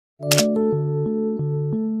Hello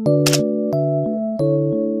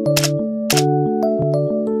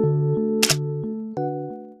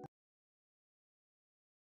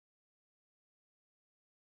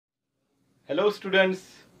students,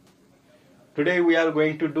 today we are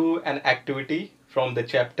going to do an activity from the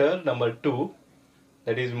chapter number 2,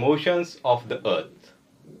 that is motions of the earth.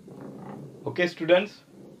 Okay students,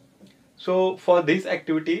 so for this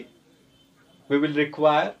activity we will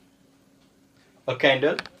require a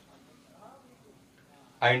candle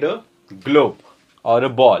and a globe or a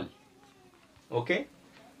ball. Okay,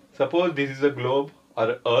 suppose this is a globe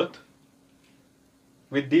or earth.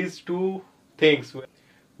 With these two things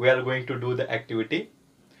we are going to do the activity.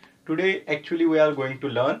 Today actually we are going to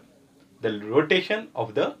learn the rotation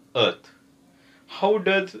of the earth. How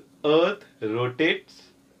does earth rotates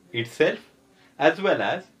itself, as well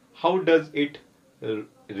as how does it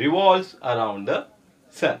revolves around the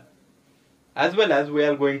sun. As well as we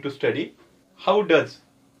are going to study how does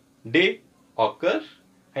day occur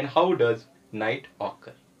and how does night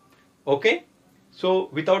occur. Okay, so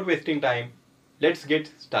without wasting time, let's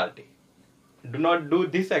get started. Do not do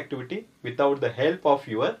this activity without the help of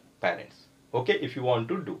your parents. Okay, if you want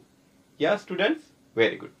to do. Yeah students,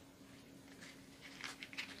 very good.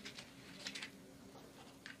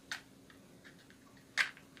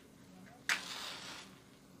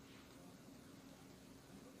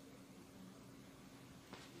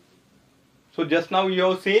 So just now you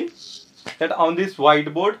have seen that on this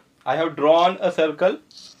whiteboard I have drawn a circle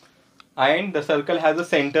and the circle has a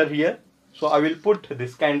center here. So I will put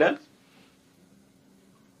this candle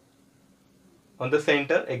on the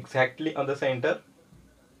center, exactly on the center.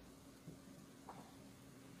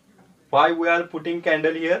 Why we are putting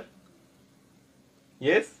candle here?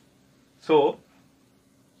 Yes, so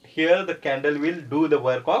here the candle will do the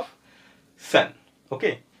work of sun.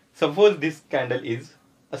 Okay, suppose this candle is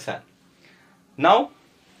a sun. Now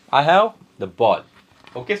I have the ball.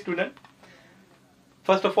 Okay student,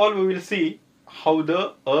 first of all we will see how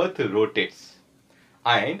the earth rotates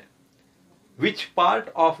and which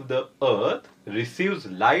part of the earth receives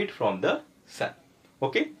light from the sun.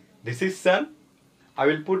 Okay, this is sun. I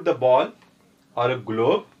will put the ball or a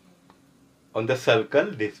globe on the circle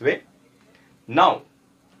this way. Now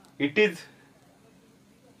it is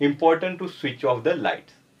important to switch off the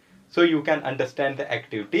lights so you can understand the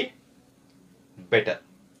activity better.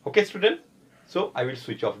 Okay student, so I will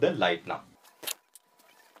switch off the light now.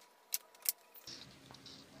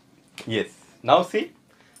 Yes, now see,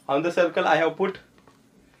 on the circle I have put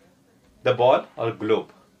the ball or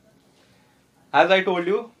globe. As I told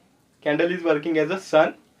you, candle is working as a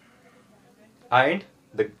sun and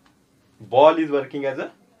the ball is working as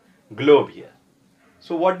a globe here.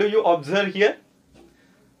 So what do you observe here?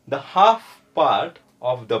 The half part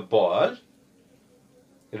of the ball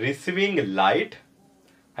receiving light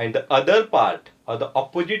and the other part or the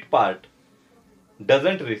opposite part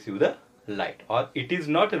doesn't receive the light, or it is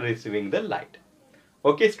not receiving the light.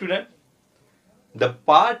 Okay student, the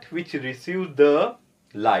part which receives the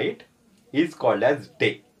light is called as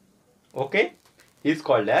day. Okay, is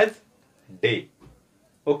called as day.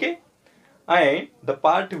 Okay, and the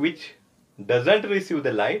part which doesn't receive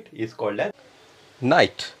the light is called as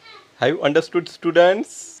night. Have you understood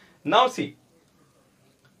students? Now see,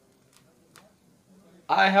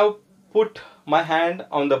 I have put my hand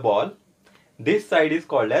on the ball. This side is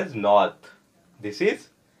called as north. This is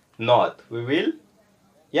north. We will,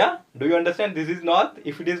 yeah, do you understand? This is north.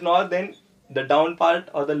 If it is north, then the down part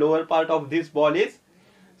or the lower part of this ball is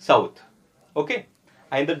south. Okay,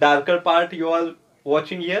 and the darker part you are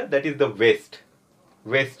watching here, that is the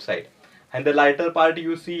west side, and the lighter part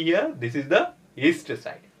you see here, this is the east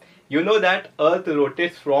side. You know that earth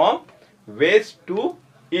rotates from west to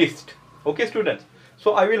east. Okay students,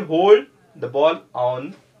 so I will hold the ball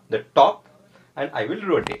on the top and I will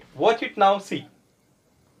rotate. Watch it now, see.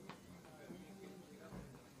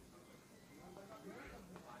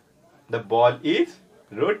 The ball is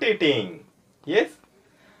rotating. Yes,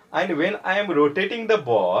 and when I am rotating the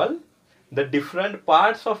ball, the different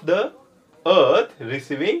parts of the earth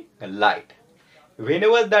receiving light.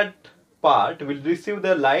 Whenever that part will receive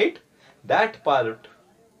the light, that part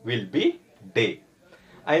will be day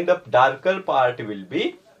and the darker part will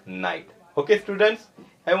be night. Okay students,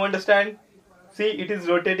 have you understand? See, it is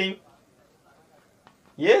rotating.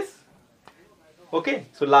 Yes. Okay,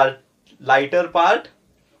 so lighter part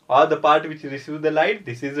or the part which receives the light,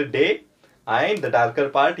 this is a day, and the darker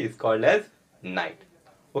part is called as night.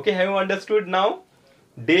 Okay, have you understood now?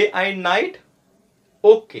 Day and night.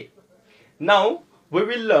 Okay, now we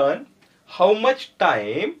will learn how much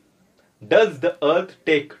time does the earth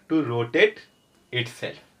take to rotate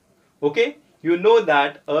itself. Okay, you know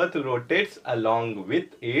that Earth rotates along with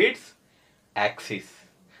its axis.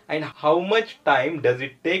 And how much time does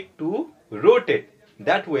it take to rotate?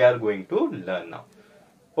 That we are going to learn now.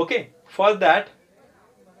 Okay, for that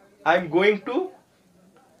I am going to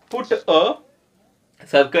put a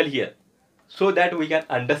circle here so that we can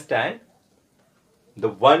understand the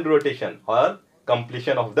one rotation or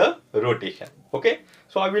completion of the rotation. Okay,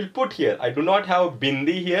 so I will put here, I do not have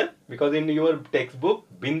bindi here because in your textbook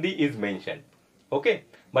bindi is mentioned. Okay,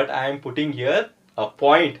 but I am putting here a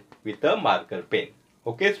point with a marker pen.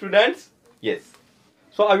 Okay students, yes,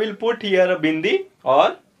 so I will put here a bindi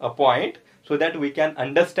or a point so that we can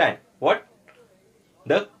understand what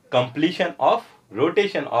the completion of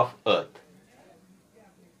rotation of Earth.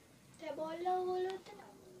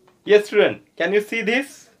 Yes student, can you see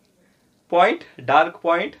this point, dark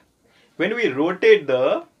point? When we rotate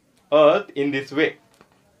the Earth in this way,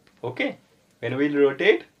 okay, when we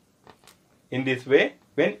rotate in this way,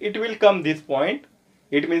 when it will come this point,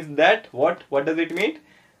 it means that what does it mean?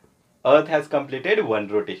 Earth has completed one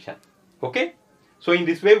rotation. Okay, so in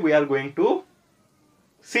this way we are going to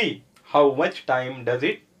see how much time does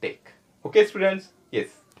it take. Okay students, yes,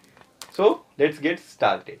 so let's get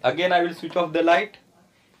started. Again I will switch off the light.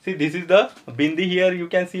 See, this is the bindi here, you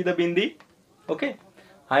can see the bindi. Okay,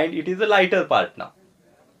 and it is a lighter part now.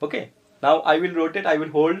 Okay, now I will rotate, I will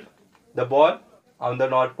hold the ball on the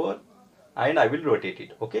North Pole and I will rotate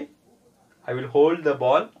it. Okay, I will hold the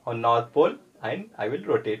ball on North Pole and I will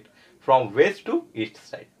rotate from west to east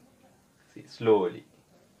side. See, slowly.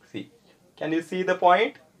 See, can you see the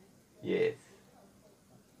point? Yes,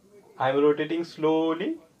 I am rotating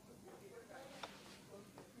slowly.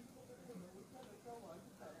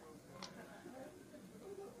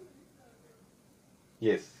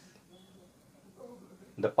 Yes,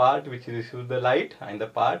 the part which receives the light and the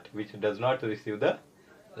part which does not receive the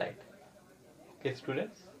light. Okay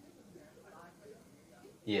students,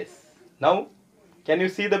 yes, now can you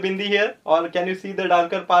see the bindi here or can you see the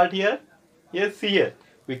darker part here? Yes, see here,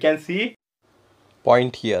 we can see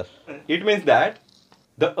point here. It means that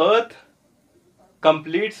the Earth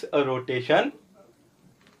completes a rotation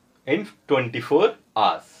in 24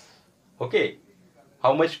 hours. Okay,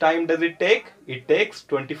 how much time does it take? It takes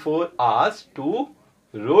 24 hours to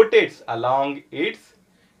rotate along its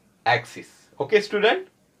axis. Okay student?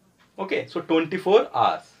 Okay, so 24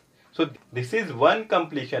 hours. So this is one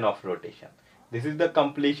completion of rotation. This is the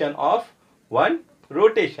completion of one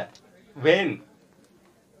rotation. When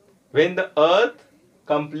the Earth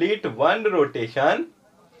complete one rotation,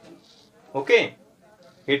 okay,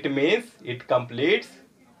 it means it completes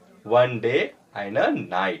one day and a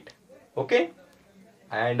night. Okay,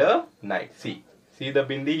 and a night. See the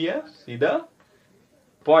bindi here, see the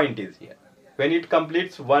point is here. When it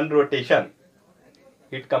completes one rotation,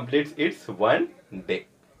 it completes its one day.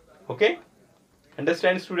 Okay,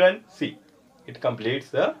 understand student? See, it completes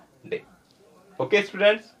the day. Okay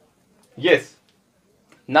students, yes,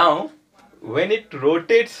 now when it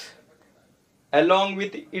rotates along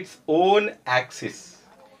with its own axis,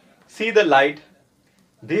 see the light,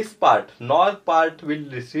 this part, north part will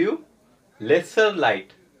receive lesser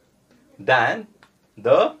light than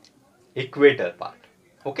the equator part.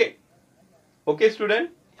 Okay, okay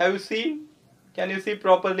student, have you seen? Can you see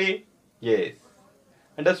properly? Yes,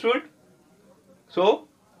 understood? So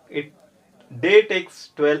day takes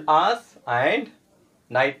 12 hours and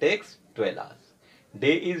night takes 12 hours.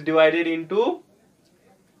 Day is divided into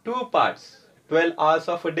two parts, 12 hours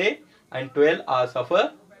of a day and 12 hours of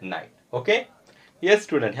a night. Okay, yes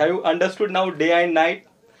student, have you understood now day and night?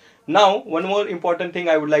 Now one more important thing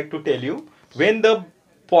I would like to tell you. When the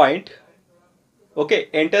point, okay,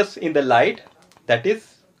 enters in the light, that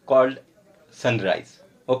is called sunrise.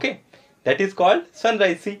 Okay, that is called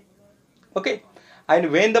sunrise. See, okay,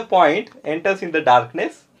 and when the point enters in the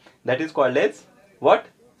darkness, that is called as what?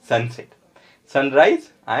 Sunset.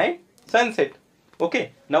 Sunrise and sunset.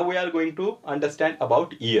 Okay, now we are going to understand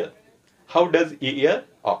about year. How does year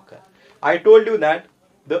occur? I told you that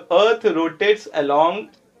the Earth rotates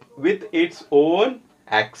along with its own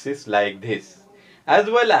axis like this, as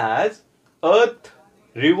well as Earth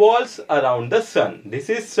revolves around the sun. This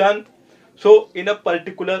is sun. So in a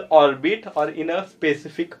particular orbit or in a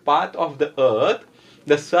specific path of the Earth,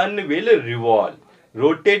 the sun will revolve,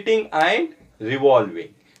 rotating and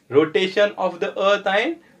revolving. Rotation of the Earth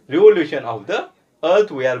and revolution of the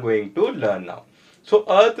Earth we are going to learn now. So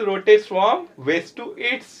Earth rotates from west to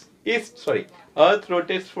its east. Sorry, Earth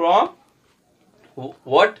rotates from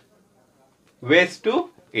what? West to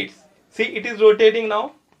east. See, it is rotating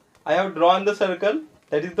now. I have drawn the circle.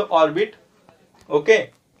 That is the orbit.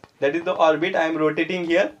 Okay, that is the orbit I am rotating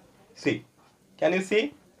here. See, can you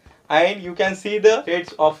see? And you can see the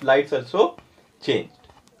shades of lights also changed.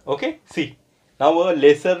 Okay, see, now a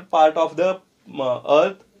lesser part of the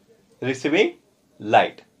earth receiving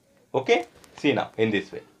light. Okay, see now in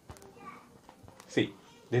this way. See,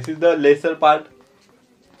 this is the lesser part.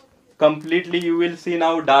 Completely you will see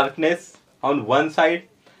now darkness on one side,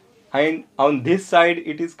 and on this side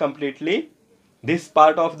it is completely this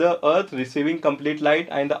part of the earth receiving complete light,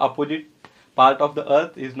 and the opposite part of the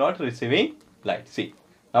earth is not receiving light. See,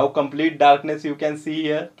 now complete darkness you can see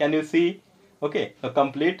here. Can you see? Okay, a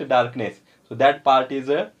complete darkness. So that part is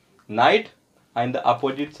a night, and the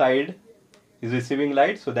opposite side is receiving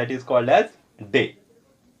light, so that is called as day.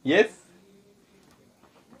 Yes.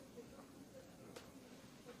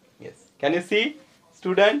 Yes. Can you see,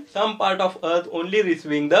 student? Some part of earth only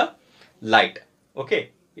receiving the light. Okay.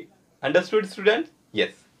 Understood, student?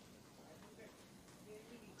 Yes.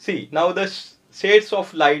 See, now the shades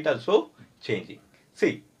of light also changing.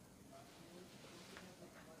 See.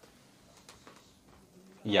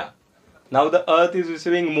 Yeah. Now the earth is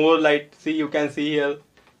receiving more light. See, you can see here,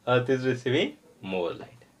 earth is receiving more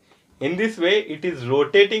light. In this way, it is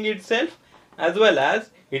rotating itself as well as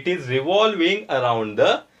it is revolving around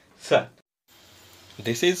the sun.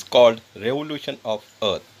 This is called revolution of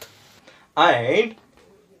earth. And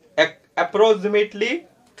approximately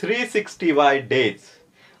 365 days.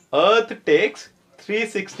 Earth takes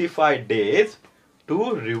 365 days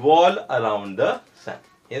to revolve around the sun.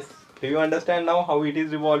 Yes. Do you understand now how it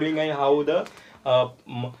is revolving and how the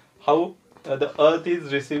earth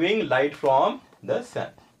is receiving light from the sun?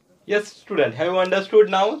 Yes, student, have you understood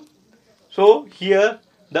now? So here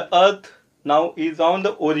the earth now is on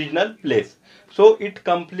the original place. So it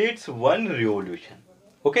completes one revolution.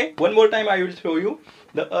 Okay, one more time I will show you.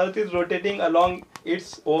 The earth is rotating along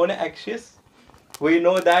its own axis. We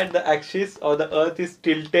know that the axis or the earth is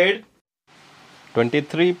tilted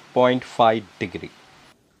 23.5 degree.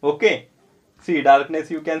 Okay, see darkness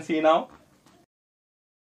you can see now.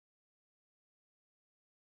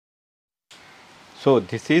 So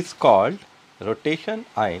this is called rotation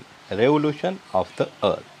and revolution of the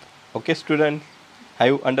earth. Okay, students, have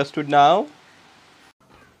you understood now?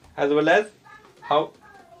 As well as how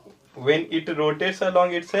when it rotates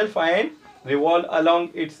along itself and revolve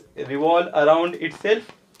around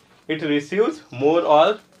itself, it receives more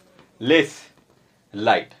or less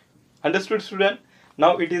light. Understood, student?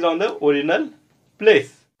 Now it is on the original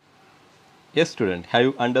place. Yes, student, have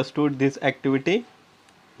you understood this activity?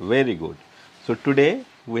 Very good. So today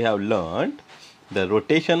we have learned the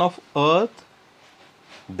rotation of earth,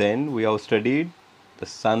 then we have studied the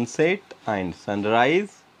sunset and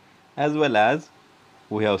sunrise, as well as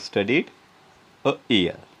we have studied a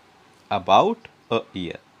year, about a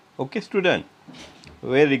year. Okay, student,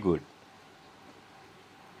 very good.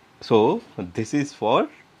 So this is for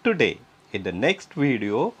today. In the next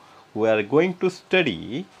video we are going to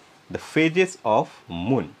study the phases of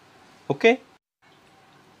moon. Okay.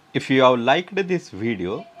 If you have liked this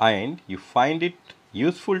video and you find it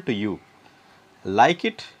useful to you, like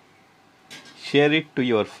it, share it to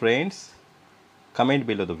your friends, comment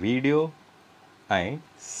below the video and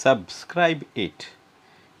subscribe it.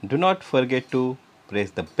 Do not forget to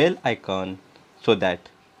press the bell icon so that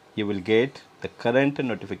you will get the current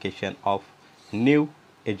notification of new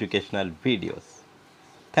educational videos.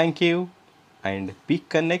 Thank you and be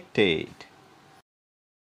connected.